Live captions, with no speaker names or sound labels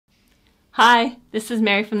Hi, this is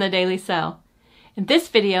Mary from the Daily Sew. In this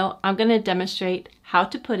video, I'm going to demonstrate how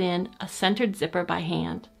to put in a centered zipper by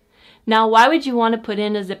hand. Now, why would you want to put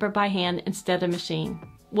in a zipper by hand instead of machine?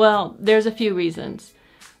 Well, there's a few reasons.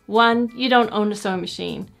 1, you don't own a sewing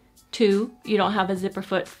machine. 2, you don't have a zipper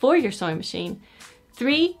foot for your sewing machine.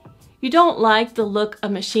 3, you don't like the look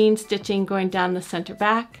of machine stitching going down the center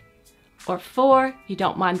back. Or 4, you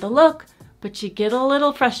don't mind the look, but you get a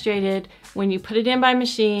little frustrated when you put it in by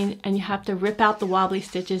machine and you have to rip out the wobbly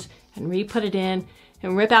stitches and re-put it in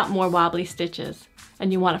and rip out more wobbly stitches.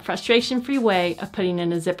 And you want a frustration-free way of putting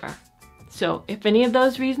in a zipper. So if any of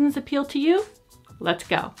those reasons appeal to you, let's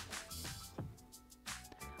go.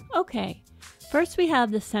 Okay, first we have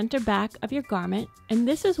the center back of your garment, and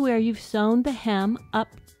this is where you've sewn the hem up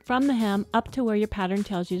from the hem up to where your pattern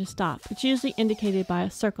tells you to stop. It's usually indicated by a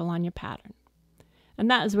circle on your pattern. And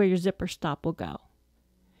that is where your zipper stop will go.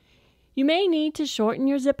 You may need to shorten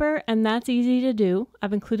your zipper, and that's easy to do.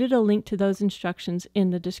 I've included a link to those instructions in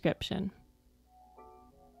the description.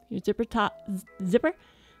 Your zipper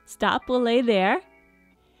stop will lay there,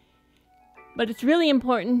 but it's really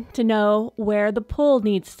important to know where the pull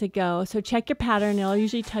needs to go. So check your pattern. It'll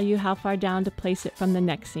usually tell you how far down to place it from the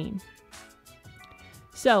next seam.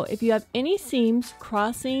 So if you have any seams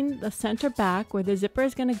crossing the center back where the zipper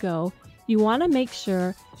is going to go, you want to make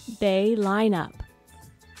sure they line up.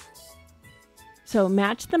 So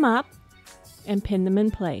match them up and pin them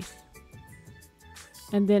in place.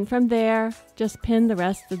 And then from there, just pin the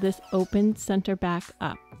rest of this open center back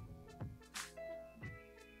up.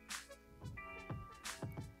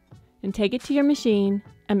 And take it to your machine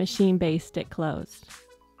and machine baste it closed.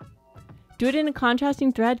 Do it in a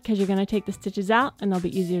contrasting thread because you're going to take the stitches out and they'll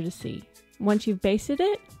be easier to see. Once you've basted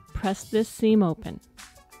it, press this seam open.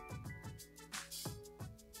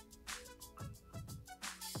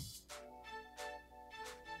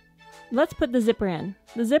 Let's put the zipper in.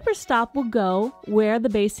 The zipper stop will go where the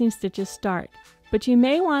basting stitches start, but you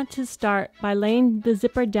may want to start by laying the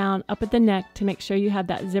zipper down up at the neck to make sure you have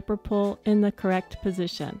that zipper pull in the correct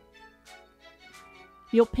position.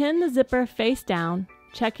 You'll pin the zipper face down,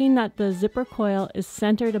 checking that the zipper coil is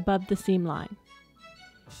centered above the seam line.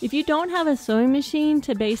 If you don't have a sewing machine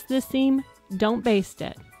to baste this seam, don't baste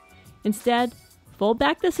it. Instead, fold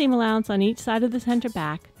back the seam allowance on each side of the center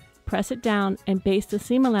back, press it down, and baste the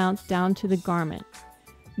seam allowance down to the garment.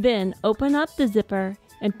 Then open up the zipper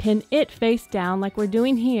and pin it face down like we're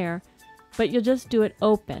doing here, but you'll just do it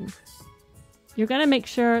open. You're going to make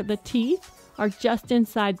sure the teeth are just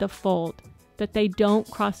inside the fold, that they don't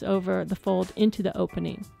cross over the fold into the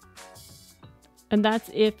opening. And that's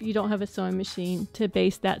if you don't have a sewing machine to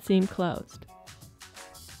baste that seam closed.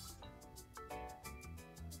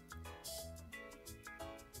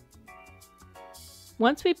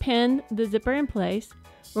 Once we pin the zipper in place,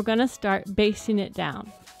 we're going to start basting it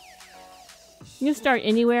down. You can start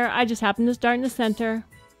anywhere. I just happen to start in the center,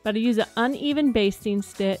 but I use an uneven basting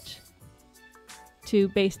stitch to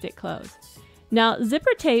baste it closed. Now,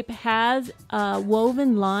 zipper tape has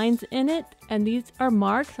woven lines in it, and these are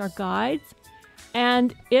marks or guides.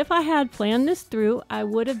 And if I had planned this through, I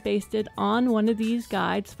would have basted on one of these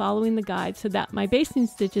guides, following the guide, so that my basting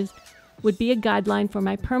stitches would be a guideline for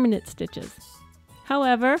my permanent stitches.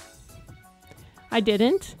 However, I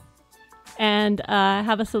didn't, and I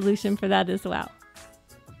have a solution for that as well.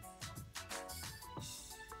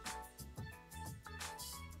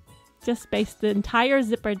 Just baste the entire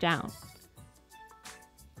zipper down.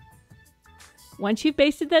 Once you've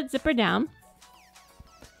basted that zipper down,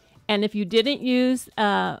 and if you didn't use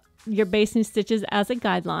your basting stitches as a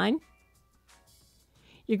guideline,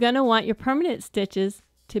 you're going to want your permanent stitches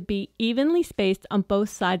to be evenly spaced on both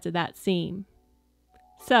sides of that seam.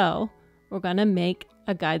 So we're going to make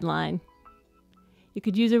a guideline. You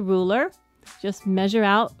could use a ruler, just measure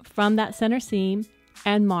out from that center seam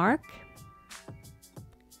and mark.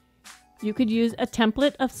 You could use a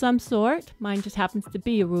template of some sort. Mine just happens to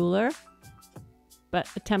be a ruler, but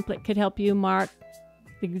a template could help you mark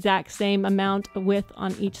the exact same amount of width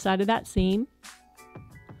on each side of that seam.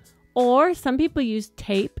 Or some people use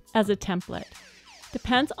tape as a template.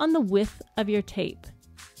 Depends on the width of your tape.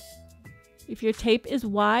 If your tape is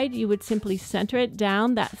wide, you would simply center it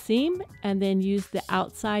down that seam and then use the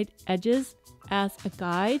outside edges as a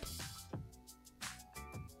guide.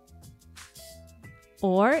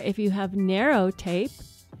 Or if you have narrow tape,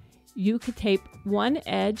 you could tape one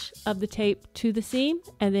edge of the tape to the seam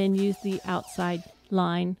and then use the outside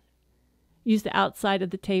line. Use the outside of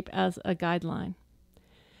the tape as a guideline.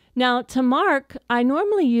 Now to mark, I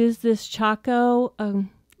normally use this Choco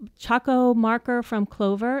marker from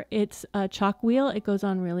Clover. It's a chalk wheel. It goes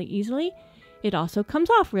on really easily. It also comes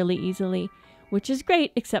off really easily, which is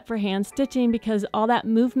great except for hand stitching, because all that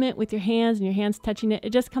movement with your hands and your hands touching it,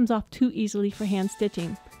 it just comes off too easily for hand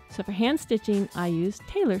stitching. So for hand stitching, I use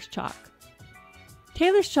tailor's chalk.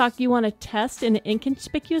 Tailor's chalk you want to test in an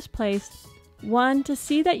inconspicuous place. 1, to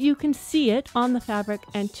see that you can see it on the fabric,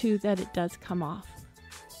 and 2, that it does come off.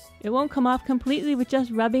 It won't come off completely with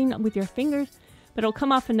just rubbing with your fingers, but it'll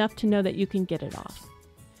come off enough to know that you can get it off.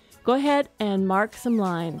 Go ahead and mark some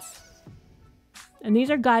lines. And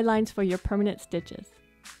these are guidelines for your permanent stitches.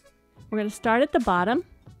 We're going to start at the bottom.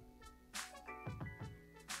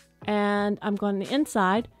 And I'm going to the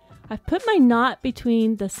inside. I've put my knot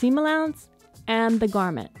between the seam allowance and the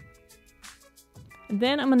garment. And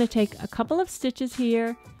then I'm going to take a couple of stitches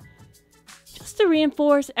here just to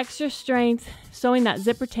reinforce extra strength, sewing that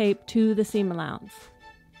zipper tape to the seam allowance.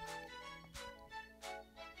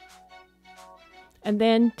 And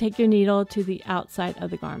then take your needle to the outside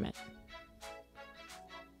of the garment.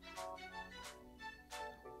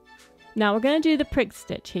 Now we're going to do the prick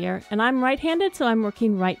stitch here, and I'm right-handed, so I'm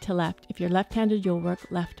working right to left. If you're left-handed, you'll work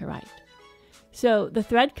left to right. So the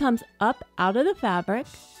thread comes up out of the fabric,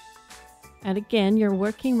 and again, you're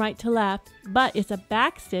working right to left, but it's a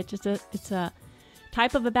back stitch. It's a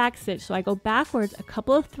type of a back stitch, so I go backwards a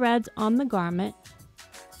couple of threads on the garment,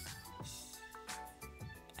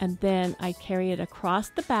 and then I carry it across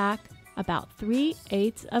the back about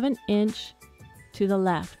 3/8 of an inch to the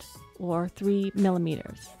left, or 3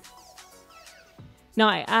 millimeters. Now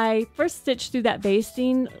I first stitch through that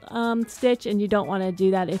basting stitch, and you don't want to do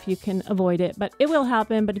that if you can avoid it, but it will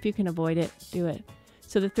happen, but if you can avoid it, do it.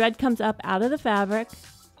 So the thread comes up out of the fabric,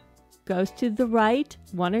 goes to the right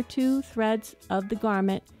 1 or 2 threads of the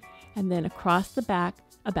garment, and then across the back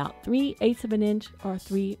about 3/8 of an inch, or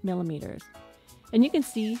 3 millimeters. And you can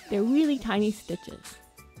see they're really tiny stitches.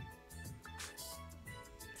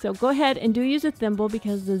 So go ahead and do use a thimble,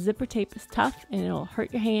 because the zipper tape is tough and it'll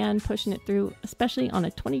hurt your hand pushing it through, especially on a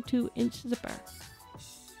 22-inch zipper.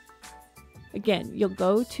 Again, you'll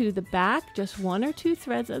go to the back, just 1 or 2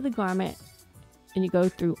 threads of the garment, and you go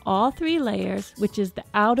through all 3 layers, which is the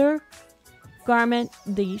outer garment,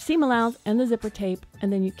 the seam allowance, and the zipper tape,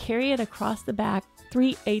 and then you carry it across the back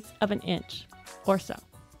 3/8 of an inch or so.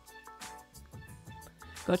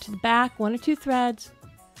 Go to the back, 1 or 2 threads,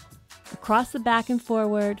 across the back and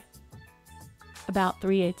forward, about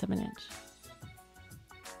 3/8 of an inch.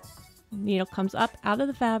 Needle comes up out of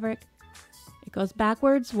the fabric, it goes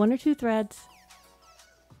backwards 1 or 2 threads,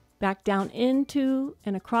 back down into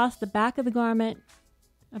and across the back of the garment,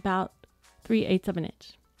 about 3/8 of an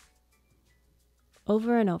inch.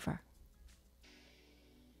 Over and over.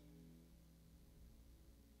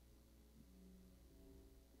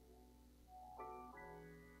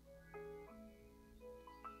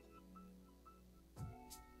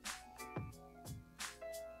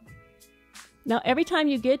 Now every time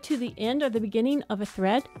you get to the end or the beginning of a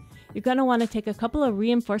thread, you're going to want to take a couple of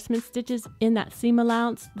reinforcement stitches in that seam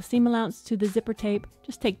allowance, the seam allowance to the zipper tape.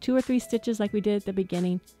 Just take 2 or 3 stitches like we did at the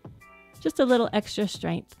beginning. Just a little extra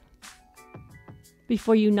strength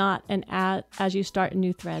before you knot and add as you start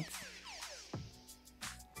new threads.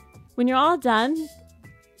 When you're all done,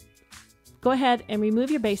 go ahead and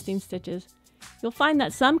remove your basting stitches. You'll find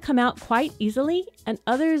that some come out quite easily and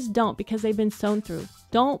others don't, because they've been sewn through.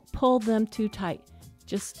 Don't pull them too tight.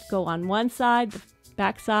 Just go on one side, the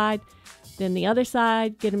back side, then the other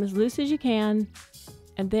side, get them as loose as you can.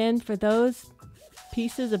 And then for those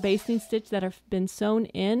pieces of basting stitch that have been sewn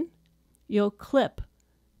in, you'll clip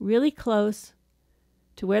really close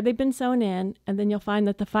to where they've been sewn in, and then you'll find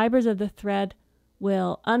that the fibers of the thread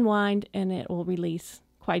will unwind and it will release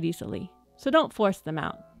quite easily. So don't force them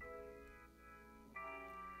out.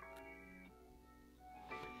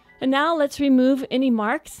 And now let's remove any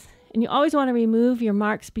marks. And you always want to remove your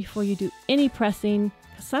marks before you do any pressing,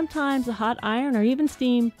 because sometimes a hot iron or even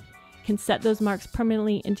steam can set those marks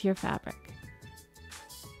permanently into your fabric.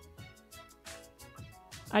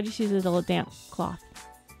 I just use a little damp cloth.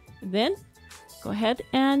 And then go ahead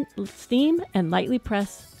and steam and lightly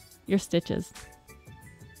press your stitches.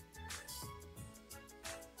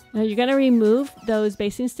 Now you're going to remove those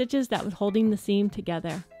basting stitches that was holding the seam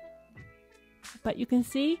together. But you can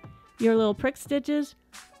see your little prick stitches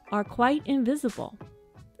are quite invisible,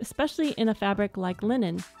 especially in a fabric like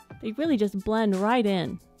linen. They really just blend right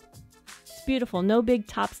in. It's beautiful. No big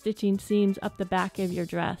top stitching seams up the back of your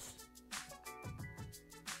dress.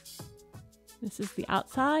 This is the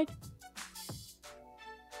outside.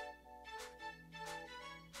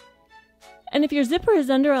 And if your zipper is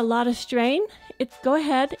under a lot of strain, go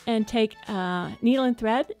ahead and take a needle and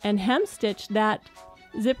thread and hem stitch that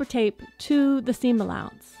zipper tape to the seam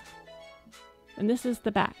allowance. And this is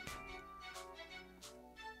the back.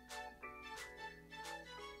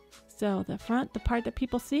 So the front, the part that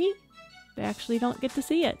people see, they actually don't get to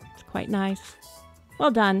see it. It's quite nice. Well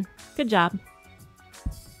done. Good job.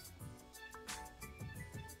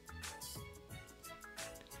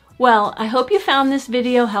 Well, I hope you found this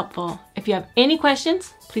video helpful. If you have any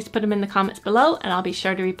questions, please put them in the comments below and I'll be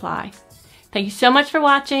sure to reply. Thank you so much for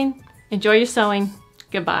watching. Enjoy your sewing.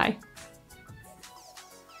 Goodbye.